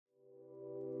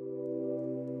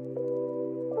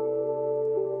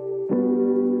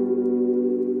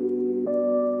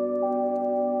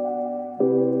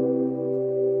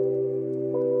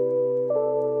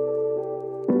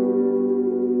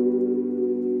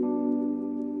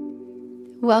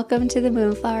Welcome to the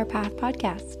Moonflower Path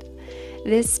podcast.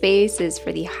 This space is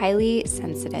for the highly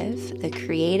sensitive, the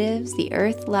creatives, the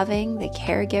earth-loving, the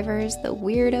caregivers, the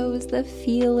weirdos, the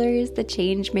feelers, the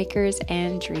change makers,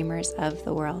 and dreamers of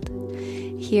the world.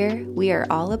 Here, we are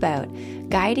all about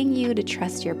guiding you to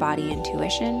trust your body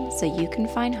intuition so you can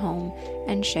find home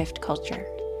and shift culture.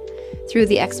 Through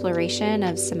the exploration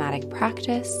of somatic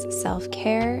practice,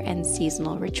 self-care, and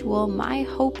seasonal ritual, my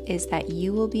hope is that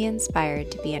you will be inspired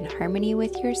to be in harmony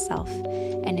with yourself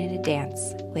and in a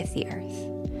dance with the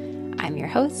earth. I'm your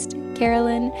host,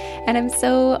 Carolyn, and I'm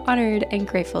so honored and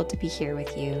grateful to be here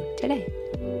with you today.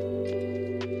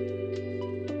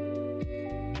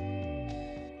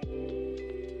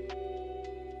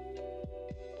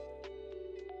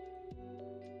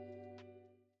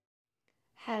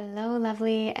 Hello,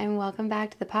 lovely, and welcome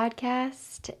back to the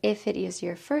podcast. If it is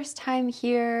your first time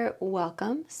here,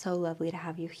 welcome. So lovely to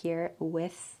have you here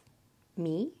with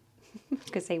me. I was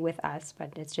going to say with us,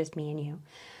 but it's just me and you.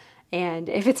 And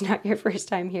if it's not your first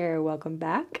time here, welcome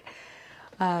back.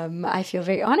 I feel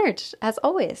very honored, as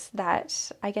always,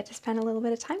 that I get to spend a little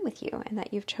bit of time with you and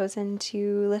that you've chosen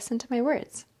to listen to my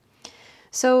words.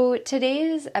 So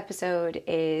today's episode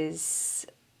is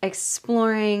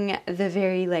exploring the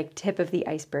very tip of the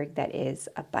iceberg that is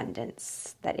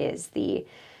abundance, that is the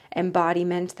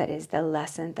embodiment, that is the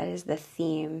lesson, that is the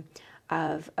theme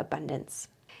of abundance.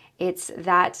 It's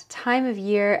that time of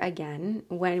year again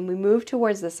when we move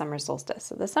towards the summer solstice.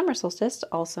 So the summer solstice,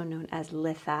 also known as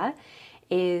Litha,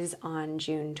 is on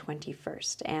June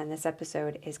 21st, and this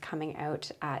episode is coming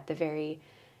out at the very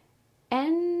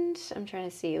end. I'm trying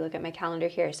to see, look at my calendar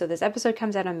here. So this episode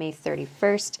comes out on May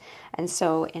 31st. And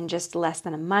so in just less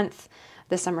than a month,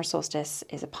 the summer solstice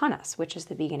is upon us, which is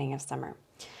the beginning of summer.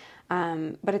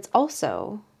 But it's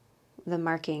also the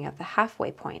marking of the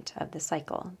halfway point of the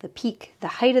cycle, the peak, the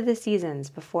height of the seasons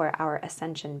before our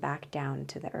ascension back down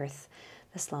to the earth,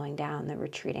 the slowing down, the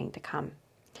retreating to come.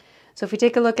 So if we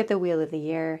take a look at the wheel of the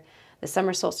year, the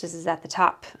summer solstice is at the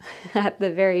top, at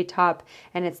the very top,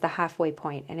 and it's the halfway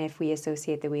point. And if we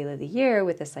associate the wheel of the year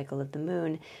with the cycle of the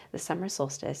moon, the summer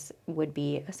solstice would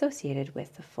be associated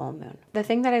with the full moon. The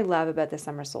thing that I love about the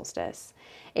summer solstice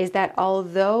is that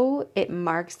although it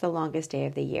marks the longest day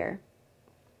of the year,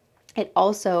 it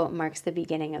also marks the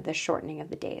beginning of the shortening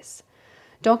of the days.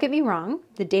 Don't get me wrong,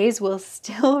 the days will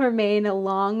still remain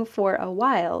long for a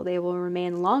while. They will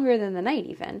remain longer than the night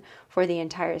even for the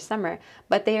entire summer,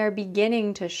 but they are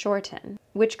beginning to shorten,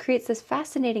 which creates this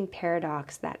fascinating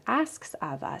paradox that asks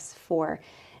of us for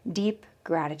deep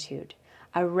gratitude,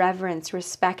 a reverence,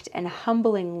 respect, and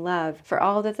humbling love for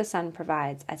all that the sun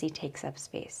provides as he takes up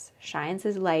space, shines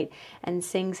his light, and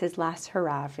sings his last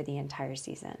hurrah for the entire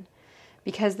season.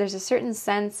 Because there's a certain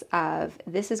sense of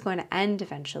this is going to end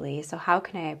eventually, so how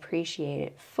can I appreciate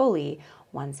it fully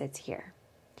once it's here?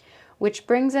 Which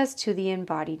brings us to the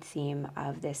embodied theme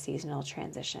of this seasonal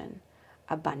transition,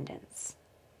 abundance.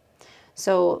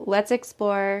 So let's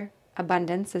explore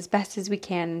abundance as best as we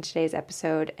can in today's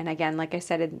episode. And again, like I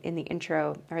said in the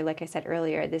intro, or like I said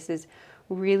earlier, this is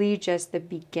really just the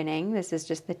beginning. This is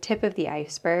just the tip of the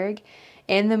iceberg.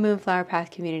 In the Moonflower Path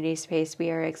community space, we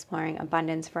are exploring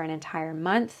abundance for an entire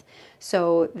month.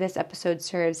 So this episode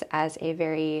serves as a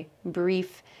very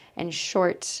brief and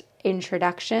short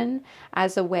introduction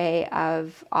as a way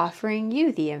of offering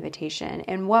you the invitation.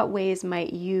 In what ways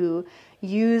might you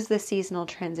use the seasonal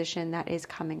transition that is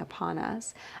coming upon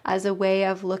us as a way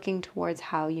of looking towards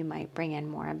how you might bring in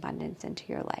more abundance into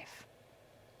your life?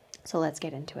 So let's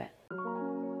get into it.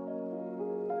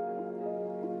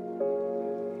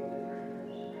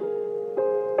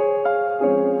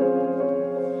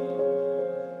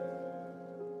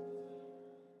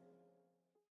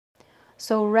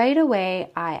 So right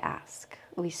away, I ask,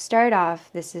 we start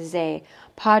off, this is a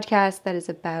podcast that is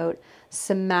about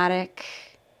somatics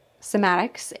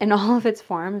in all of its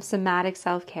forms, somatic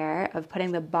self-care, of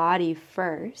putting the body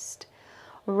first.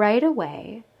 Right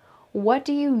away, what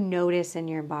do you notice in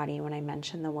your body when I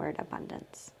mention the word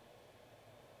abundance?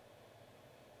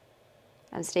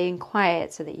 I'm staying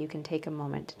quiet so that you can take a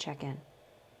moment to check in.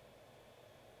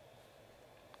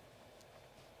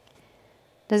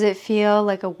 Does it feel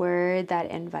like a word that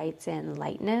invites in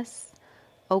lightness,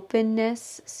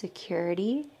 openness,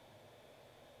 security?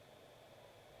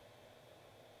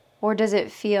 Or does it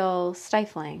feel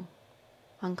stifling,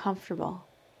 uncomfortable,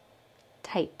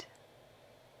 tight?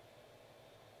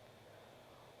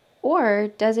 Or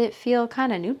does it feel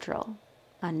kind of neutral,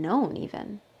 unknown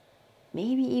even,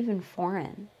 maybe even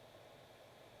foreign?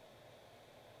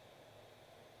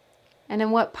 And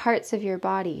in what parts of your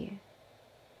body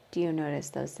do you notice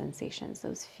those sensations,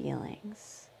 those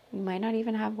feelings? You might not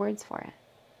even have words for it.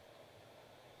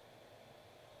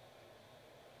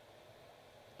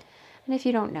 And if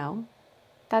you don't know,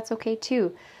 that's okay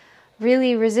too.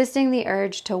 Really resisting the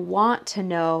urge to want to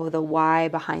know the why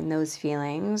behind those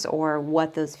feelings or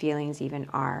what those feelings even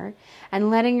are, and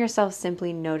letting yourself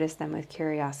simply notice them with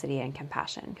curiosity and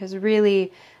compassion. Because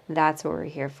really, that's what we're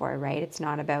here for, right? It's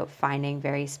not about finding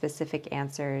very specific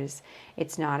answers.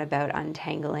 It's not about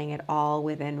untangling it all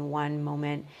within one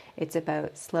moment. It's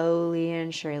about slowly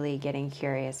and surely getting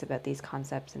curious about these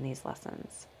concepts and these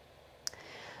lessons.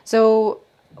 So,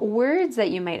 words that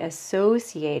you might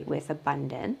associate with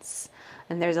abundance,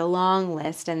 and there's a long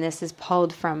list, and this is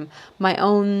pulled from my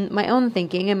own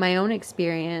thinking and my own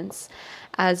experience,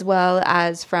 as well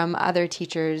as from other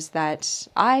teachers that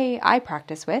I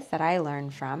practice with, that I learn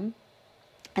from.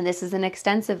 And this is an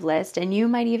extensive list, and you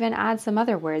might even add some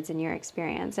other words in your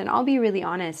experience. And I'll be really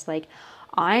honest, like,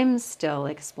 I'm still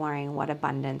exploring what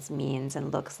abundance means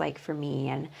and looks like for me.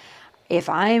 And if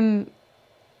I'm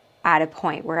at a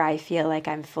point where I feel like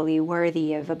I'm fully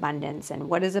worthy of abundance, and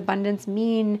what does abundance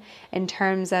mean in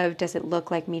terms of, does it look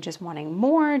like me just wanting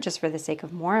more just for the sake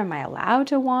of more? Am I allowed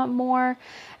to want more?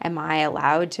 Am I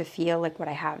allowed to feel like what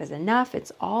I have is enough?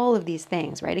 It's all of these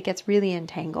things, right? It gets really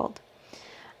entangled.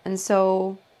 And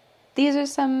so these are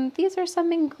some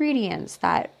ingredients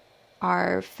that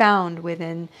are found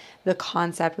within the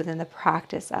concept, within the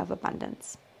practice of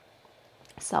abundance.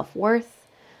 Self-worth,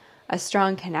 a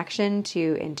strong connection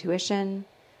to intuition,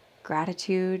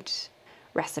 gratitude,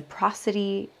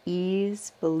 reciprocity,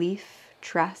 ease, belief,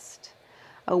 trust,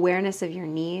 awareness of your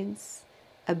needs,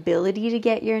 ability to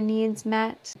get your needs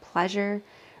met, pleasure,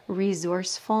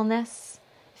 resourcefulness,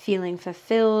 feeling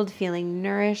fulfilled, feeling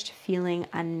nourished, feeling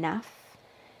enough,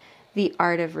 the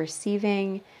art of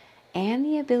receiving, and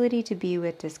the ability to be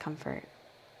with discomfort.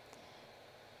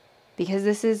 Because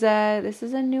this is a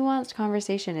nuanced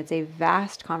conversation. It's a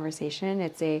vast conversation.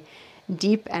 It's a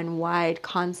deep and wide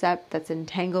concept that's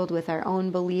entangled with our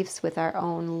own beliefs, with our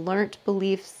own learnt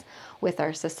beliefs, with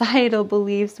our societal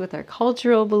beliefs, with our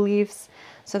cultural beliefs.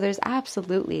 So there's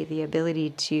absolutely the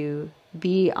ability to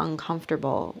be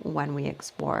uncomfortable when we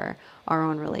explore our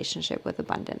own relationship with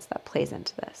abundance that plays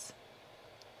into this.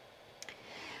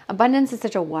 Abundance is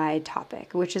such a wide topic,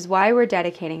 which is why we're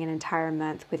dedicating an entire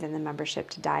month within the membership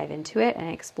to dive into it and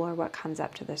explore what comes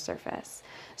up to the surface.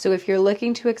 So if you're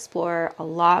looking to explore a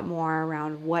lot more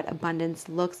around what abundance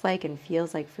looks like and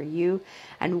feels like for you,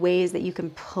 and ways that you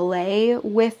can play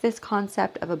with this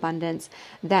concept of abundance,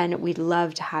 then we'd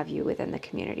love to have you within the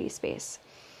community space.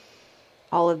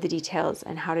 All of the details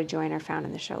and how to join are found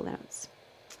in the show notes.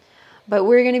 But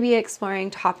we're going to be exploring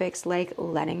topics like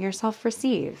letting yourself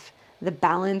receive, the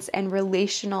balance and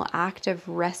relational act of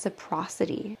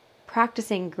reciprocity,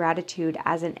 practicing gratitude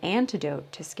as an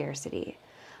antidote to scarcity,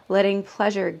 letting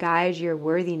pleasure guide your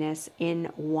worthiness in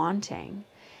wanting,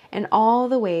 and all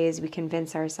the ways we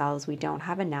convince ourselves we don't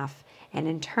have enough and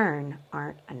in turn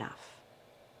aren't enough.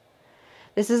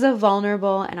 This is a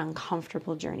vulnerable and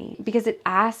uncomfortable journey because it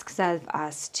asks of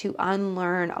us to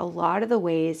unlearn a lot of the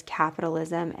ways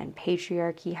capitalism and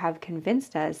patriarchy have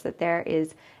convinced us that there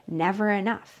is never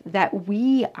enough, that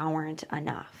we aren't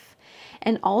enough,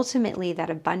 and ultimately that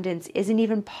abundance isn't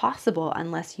even possible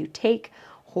unless you take,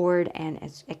 hoard, and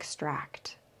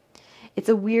extract. It's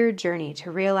a weird journey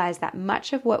to realize that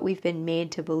much of what we've been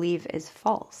made to believe is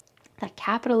false. That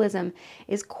capitalism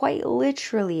is quite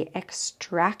literally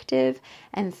extractive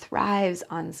and thrives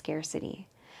on scarcity.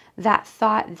 That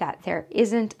thought that there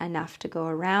isn't enough to go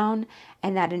around,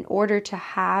 and that in order to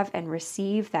have and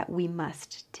receive, that we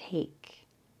must take.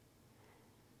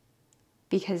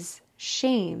 Because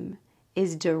shame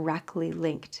is directly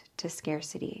linked to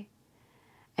scarcity.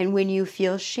 And when you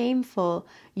feel shameful,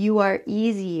 you are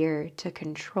easier to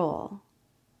control,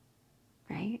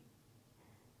 right?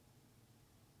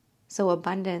 So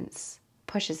abundance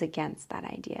pushes against that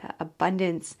idea.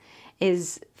 Abundance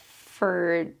is,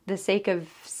 for the sake of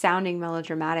sounding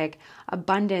melodramatic,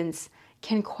 abundance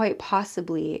can quite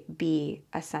possibly be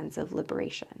a sense of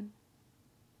liberation.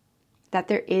 That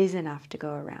there is enough to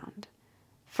go around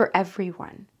for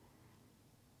everyone.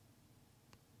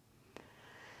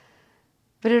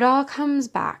 But it all comes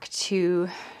back to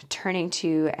turning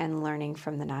to and learning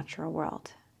from the natural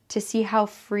world, to see how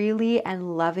freely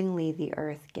and lovingly the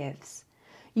earth gives.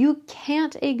 You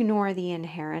can't ignore the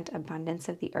inherent abundance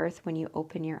of the earth when you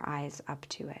open your eyes up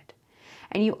to it.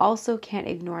 And you also can't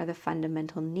ignore the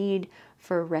fundamental need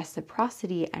for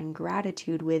reciprocity and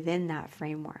gratitude within that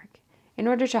framework. In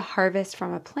order to harvest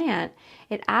from a plant,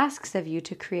 it asks of you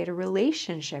to create a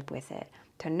relationship with it,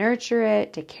 to nurture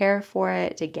it, to care for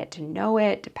it, to get to know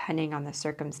it, depending on the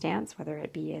circumstance, whether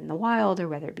it be in the wild or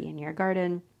whether it be in your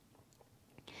garden.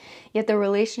 Yet the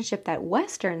relationship that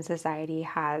Western society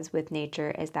has with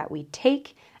nature is that we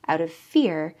take out of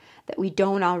fear that we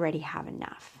don't already have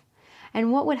enough.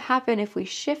 And what would happen if we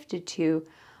shifted to,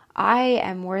 I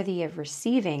am worthy of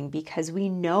receiving because we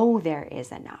know there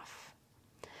is enough.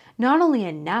 Not only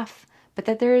enough, but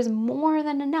that there is more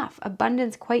than enough.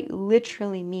 Abundance quite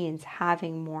literally means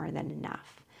having more than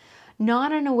enough.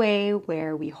 Not in a way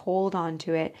where we hold on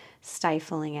to it,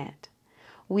 stifling it.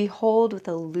 We hold with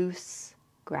a loose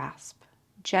grasp,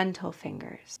 gentle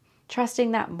fingers,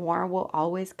 trusting that more will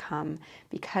always come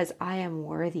because I am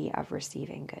worthy of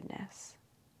receiving goodness.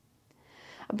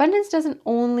 Abundance doesn't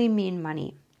only mean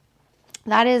money.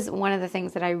 That is one of the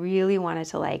things that I really wanted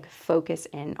to focus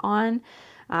in on,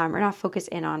 or not focus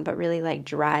in on, but really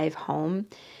drive home,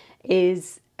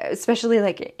 is especially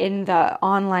in the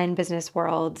online business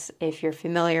world. If you're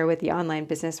familiar with the online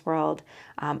business world,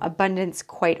 abundance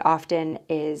quite often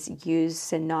is used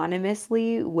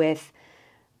synonymously with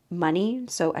money.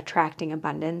 So attracting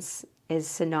abundance is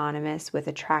synonymous with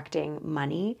attracting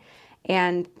money.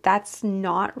 And that's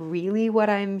not really what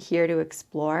I'm here to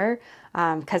explore,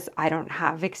 because I don't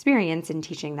have experience in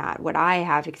teaching that. What I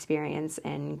have experience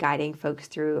in guiding folks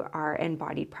through are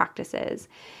embodied practices.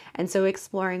 And so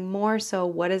exploring more so,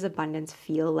 what does abundance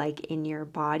feel like in your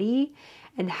body?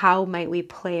 And how might we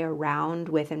play around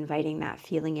with inviting that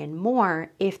feeling in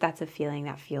more if that's a feeling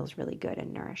that feels really good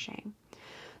and nourishing?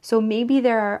 So maybe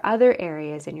there are other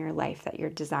areas in your life that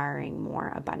you're desiring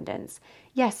more abundance.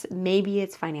 Yes, maybe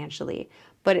it's financially,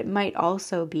 but it might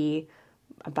also be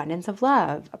abundance of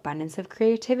love, abundance of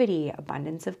creativity,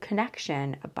 abundance of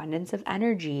connection, abundance of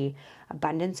energy,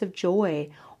 abundance of joy,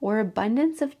 or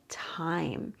abundance of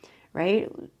time,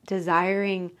 right?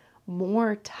 Desiring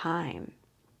more time.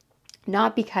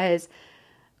 Not because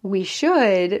we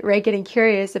should, right? Getting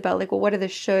curious about what are the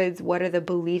shoulds? What are the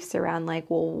beliefs around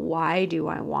why do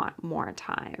I want more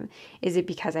time? Is it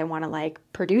because I want to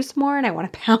produce more and I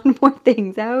want to pound more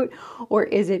things out? Or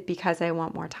is it because I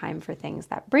want more time for things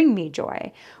that bring me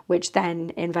joy, which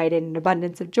then invite in an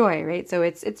abundance of joy, right? So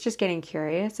it's just getting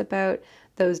curious about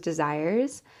those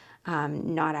desires,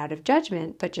 not out of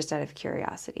judgment, but just out of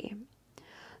curiosity.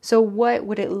 So what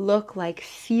would it look like,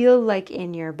 feel like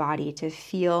in your body to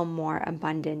feel more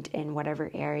abundant in whatever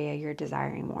area you're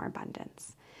desiring more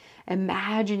abundance?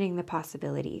 Imagining the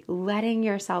possibility, letting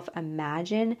yourself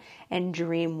imagine and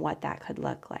dream what that could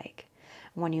look like.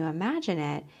 When you imagine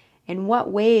it, in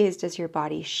what ways does your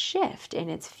body shift in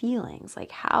its feelings?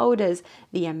 How does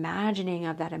the imagining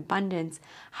of that abundance,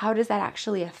 how does that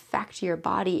actually affect your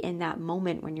body in that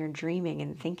moment when you're dreaming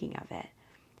and thinking of it?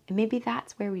 And maybe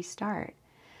that's where we start.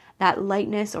 That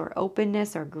lightness or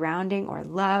openness or grounding or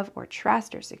love or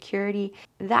trust or security,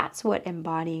 that's what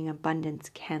embodying abundance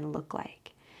can look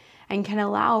like and can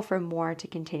allow for more to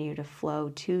continue to flow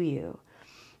to you.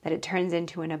 That it turns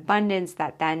into an abundance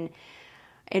that then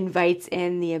invites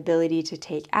in the ability to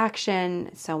take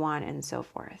action, so on and so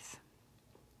forth.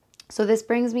 So this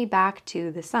brings me back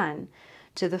to the sun,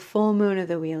 to the full moon of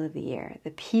the wheel of the year, the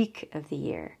peak of the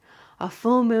year. A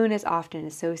full moon is often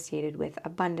associated with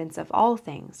abundance of all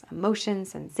things,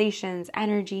 emotions, sensations,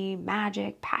 energy,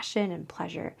 magic, passion, and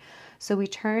pleasure. So we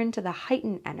turn to the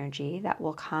heightened energy that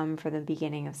will come from the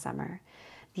beginning of summer,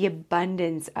 the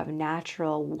abundance of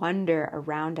natural wonder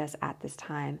around us at this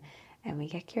time, and we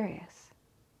get curious.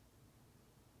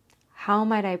 How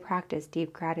might I practice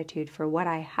deep gratitude for what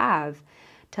I have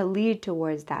to lead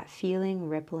towards that feeling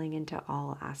rippling into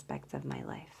all aspects of my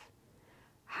life?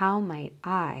 How might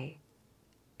I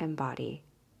embody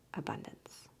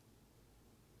abundance?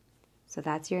 So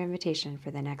that's your invitation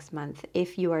for the next month,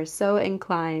 if you are so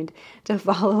inclined to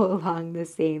follow along the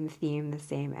same theme, the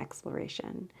same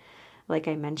exploration. Like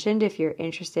I mentioned, if you're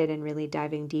interested in really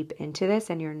diving deep into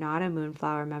this and you're not a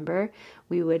Moonflower member,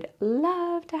 we would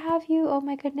love to have you. Oh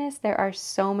my goodness, there are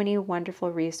so many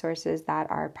wonderful resources that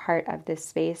are part of this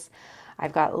space.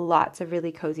 I've got lots of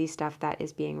really cozy stuff that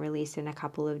is being released in a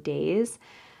couple of days.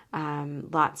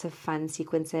 Lots of fun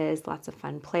sequences, lots of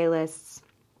fun playlists,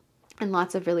 and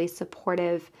lots of really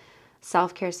supportive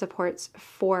self-care supports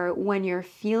for when you're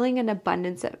feeling an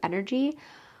abundance of energy,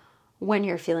 when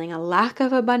you're feeling a lack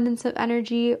of abundance of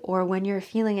energy, or when you're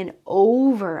feeling an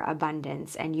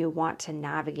overabundance and you want to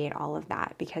navigate all of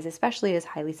that. Because especially as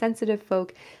highly sensitive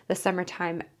folk, the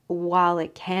summertime, while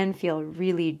it can feel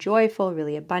really joyful,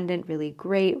 really abundant, really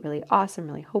great, really awesome,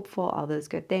 really hopeful, all those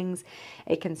good things,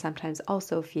 it can sometimes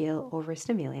also feel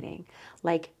overstimulating,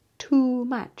 like too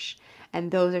much.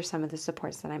 And those are some of the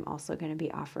supports that I'm also going to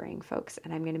be offering folks,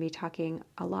 and I'm going to be talking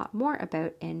a lot more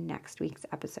about in next week's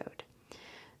episode.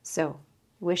 So,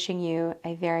 wishing you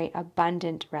a very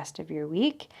abundant rest of your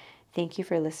week. Thank you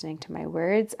for listening to my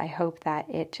words. I hope that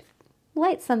it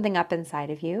lights something up inside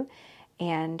of you,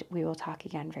 and we will talk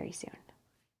again very soon.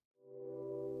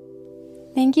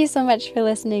 Thank you so much for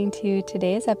listening to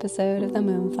today's episode of the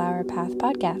Moonflower Path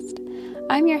podcast.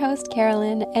 I'm your host,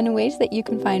 Carolyn, and ways that you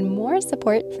can find more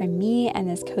support from me and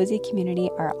this cozy community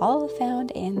are all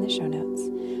found in the show notes.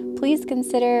 Please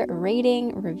consider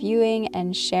rating, reviewing,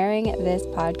 and sharing this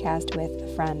podcast with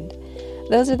a friend.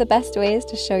 Those are the best ways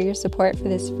to show your support for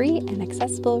this free and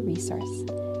accessible resource.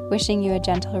 Wishing you a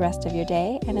gentle rest of your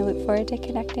day, and I look forward to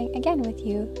connecting again with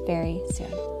you very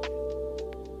soon.